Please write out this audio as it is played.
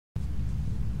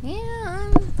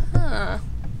Yeah, huh.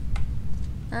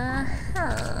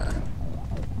 Uh-huh.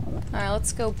 Alright,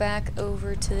 let's go back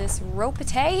over to this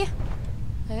ropete.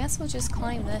 I guess we'll just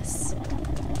climb this.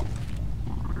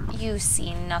 You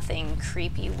see nothing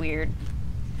creepy, weird,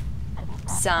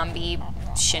 zombie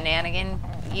shenanigan.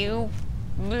 You...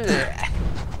 Blech.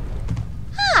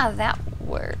 Ah, that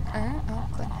worked. Oh,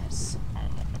 goodness.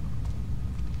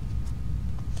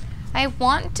 I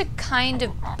want to kind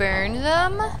of burn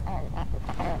them,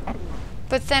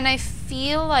 but then I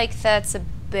feel like that's a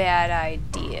bad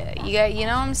idea. You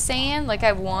know what I'm saying? Like,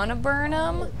 I want to burn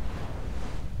them,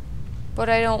 but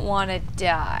I don't want to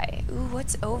die. Ooh,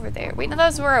 what's over there? Wait, no,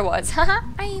 that's where I was. Haha,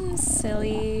 I'm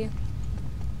silly.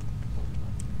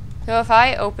 So if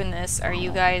I open this, are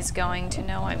you guys going to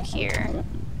know I'm here?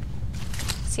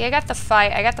 See, I got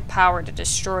the power to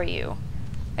destroy you.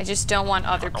 I just don't want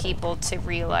other people to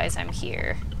realize I'm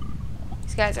here.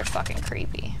 These guys are fucking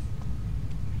creepy.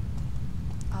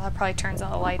 Oh, that probably turns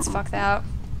on the lights. Fuck that.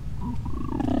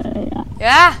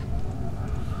 Yeah!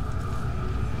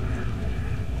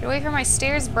 Get away from my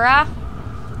stairs, brah.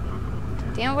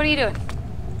 Damn, what are you doing?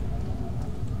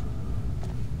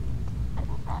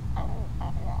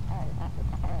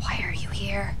 Why are you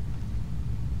here?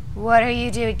 What are you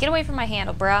doing? Get away from my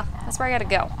handle, brah. That's where I gotta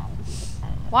go.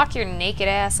 Walk your naked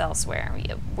ass elsewhere,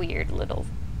 you weird little...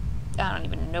 I don't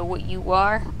even know what you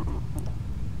are.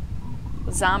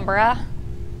 Zombra.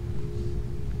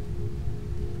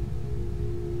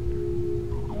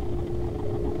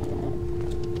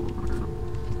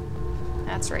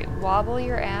 That's right. Wobble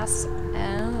your ass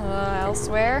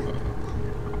elsewhere.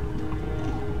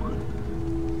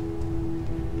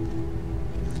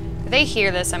 If they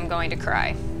hear this, I'm going to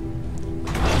cry.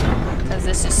 Because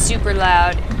this is super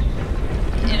loud.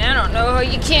 And I don't know how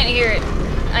you can't hear it.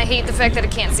 I hate the fact that I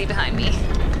can't see behind me.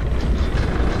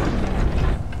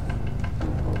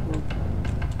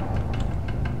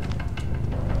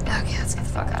 Okay, let's get the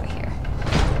fuck out of here.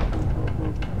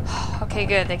 Okay,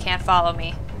 good. They can't follow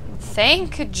me.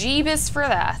 Thank Jeebus for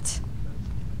that.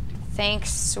 Thank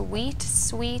sweet,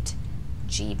 sweet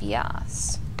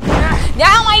Jeebias.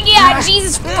 Oh my god!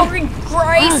 Jesus fucking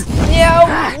Christ!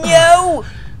 No! No!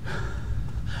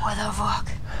 What the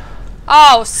fuck?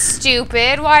 Oh,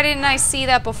 stupid. Why didn't I see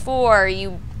that before,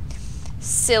 you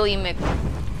silly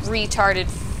retarded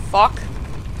fuck?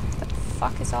 What the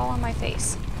fuck is all on my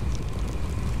face?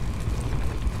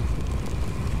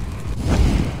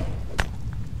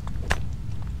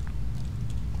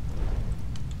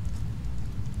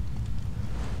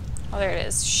 Oh, there it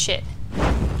is. Shit.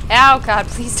 Ow, God,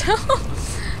 please don't.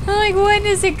 I'm like, when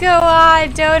does it go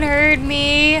on? Don't hurt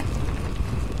me.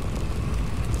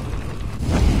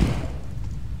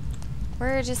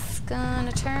 We're just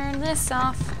gonna turn this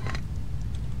off.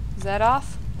 Is that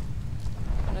off?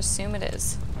 I'm gonna assume it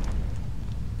is.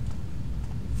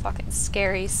 Fucking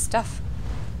scary stuff.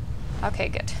 Okay,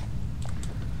 good.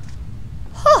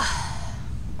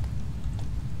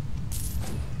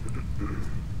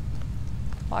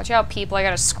 Watch out, people. I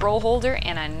got a scroll holder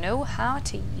and I know how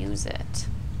to use it.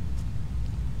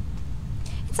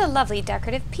 It's a lovely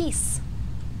decorative piece.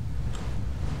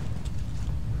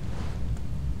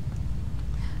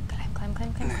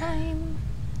 Climb.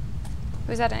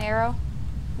 Was that an arrow?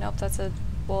 Nope, that's a...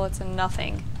 well, it's a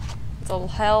nothing. It's a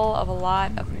hell of a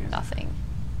lot of nothing.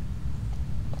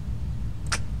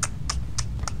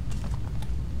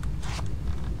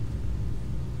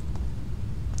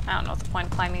 I don't know what the point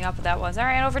of climbing up that was.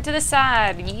 Alright, over to the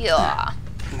side. Yeah.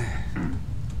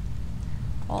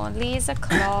 Only a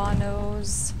claw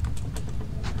nose.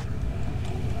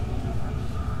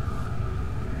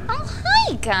 Oh,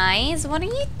 hi guys. What are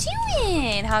you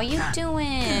doing? How you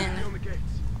doing? On the gates.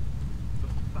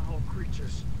 The foul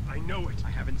creatures. I know it. I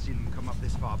haven't seen them come up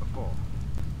this far before.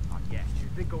 Not yet. Do you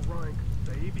think Orion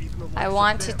could save even the I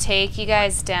want to take you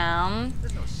guys down,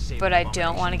 but I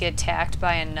don't want to get attacked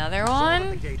by another one.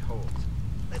 The gate holds.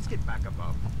 Let's get back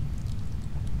above.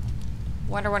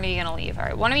 Wonder when are you gonna leave?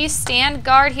 Alright, one of you stand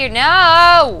guard here.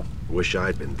 No! Wish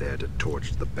I'd been there to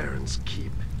torch the Baron's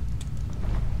keep.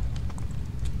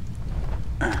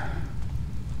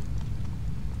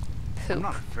 I'm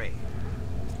not afraid.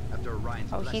 After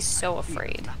Orion's Oh, he's so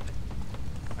afraid.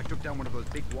 I took down one of those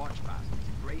big watch bastards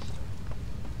in Greystone.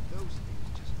 Those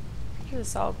things just... What is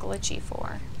this all glitchy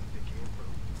for?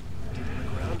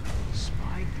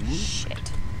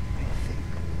 Shit.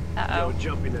 Uh-oh. No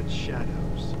jumping at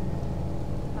shadows.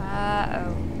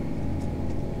 Uh-oh.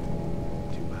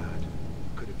 Too bad.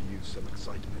 Could have used some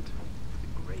excitement.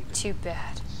 Too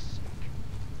bad.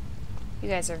 You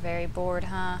guys are very bored,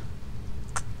 huh?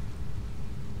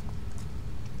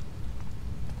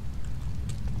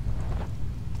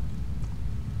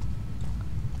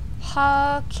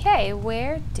 Okay,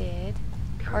 where did...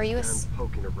 Can't Are you stand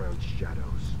poking around shadows.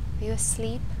 Are you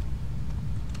asleep?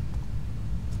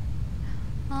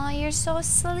 Oh, you're so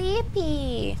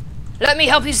sleepy. Let me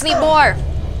help you sleep more.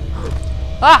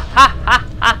 Ah, ha, ha,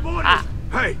 ha, ha.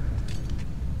 Hey!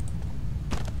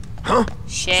 Huh?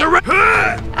 Shit. Ow!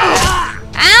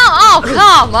 Oh,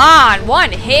 come on!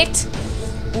 One hit.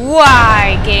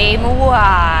 Why, game?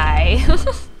 Why?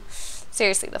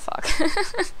 Seriously, the fuck.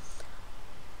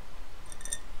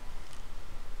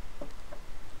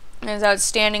 It's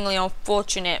outstandingly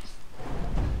unfortunate.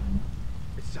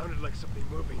 It sounded like something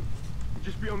moving.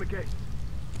 Just beyond the gate.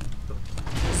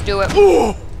 Let's do it.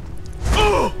 Oh!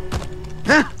 Oh!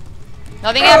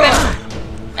 Nothing happened.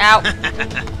 Ow.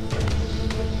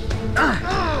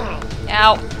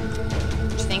 Ow.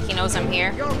 Do you think he knows I'm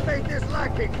here? Your faith is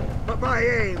lacking, but my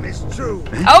aim is true.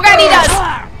 Oh god, he does!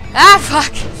 Ah,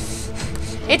 fuck.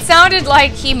 It sounded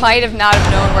like he might have not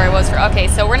have known where I was for. Okay,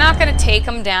 so we're not gonna take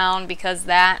him down because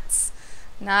that's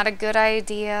not a good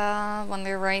idea when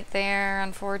they're right there,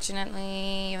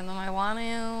 unfortunately, even though I want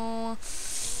to.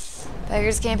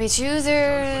 Beggars can't be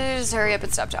choosers. Hurry up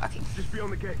and stop talking. Just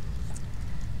beyond the gate.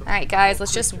 Alright, guys,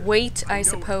 let's just wait, I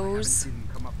suppose. I haven't seen them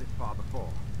come up this far before.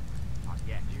 Not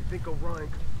yet. Do you think Orion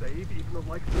could save even the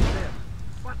likes of them?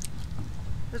 What?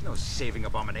 There's no saving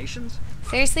abominations.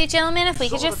 Seriously, gentlemen, if we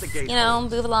could Saw just, that the gate you know,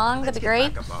 holds. move along, that'd Let's be get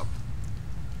great. back above.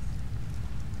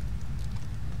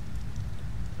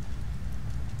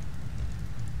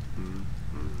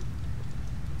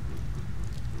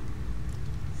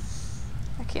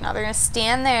 Okay, now they're gonna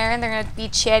stand there and they're gonna be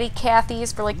chatty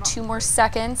Cathy's for like 2 more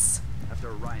seconds. After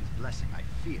Orion's blessing, I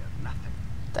fear nothing.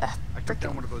 The I took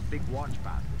down frickin'. one of those big watch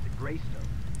baskets at Greystone.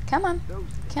 Come on. Those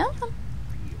things Come on. real wrong.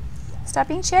 Stop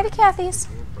being chatty Cathy's.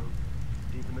 Came from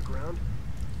deep in the ground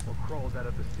or crawls out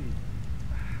of the sea?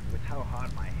 With how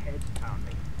hard my head's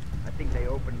pounding, I think they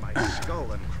opened my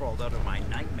skull and crawled out of my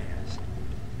nightmares.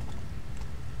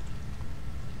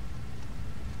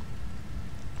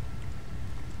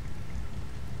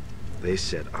 They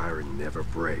said iron never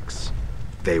breaks.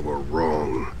 They were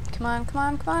wrong. Come on, come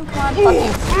on, come on, come on.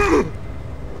 Fuck you.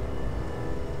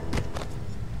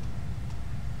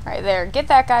 Right there. Get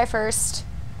that guy first.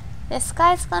 This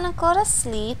guy's gonna go to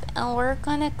sleep and we're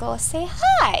gonna go say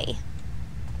hi.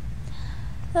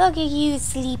 Look at you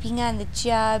sleeping on the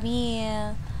job,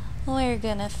 yeah. We're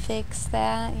gonna fix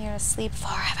that. You're gonna sleep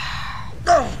forever.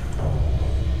 I'm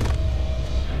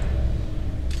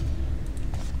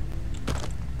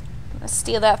gonna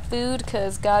steal that food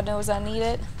because God knows I need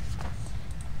it.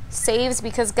 Saves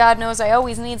because God knows I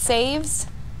always need saves.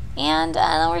 And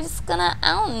we're just gonna,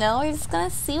 I don't know, we're just gonna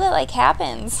see what like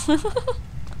happens.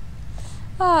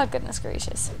 Oh, goodness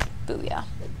gracious. Booyah.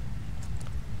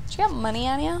 Do you got money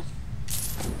on you?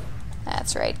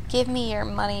 That's right. Give me your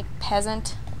money,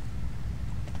 peasant.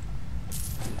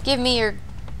 Give me your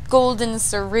golden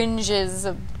syringes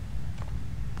of,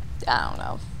 I don't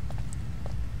know,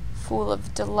 full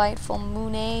of delightful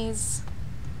moonets.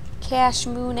 Cash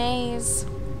moonets.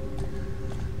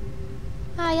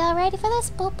 Are y'all ready for this?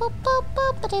 Boop, boop, boop,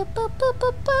 boop, boop, boop, boop,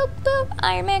 boop, boop, boop.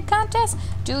 Iron Man contest.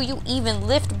 Do you even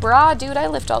lift, brah? Dude, I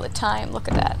lift all the time. Look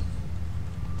at that.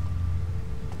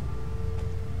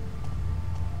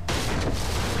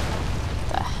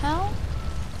 The hell?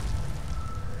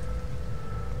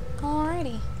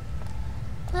 Alrighty.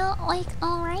 Well, like,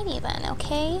 alrighty then,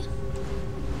 okay?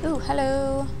 Ooh,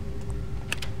 hello.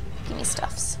 Give me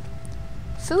stuffs.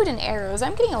 Food and arrows.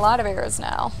 I'm getting a lot of arrows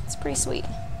now. It's pretty sweet.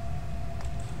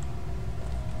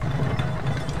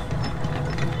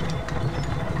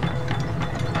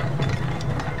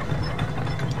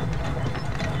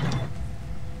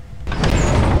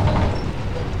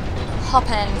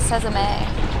 Hoppin' sesame. I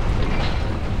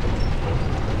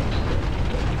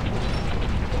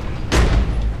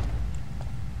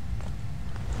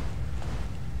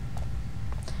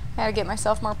gotta get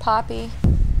myself more poppy.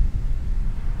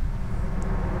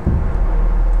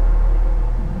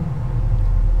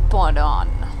 But on.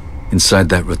 Inside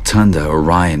that rotunda,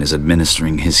 Orion is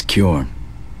administering his cure.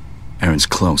 Aaron's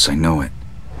close, I know it.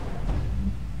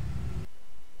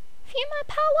 Feel my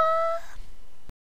power!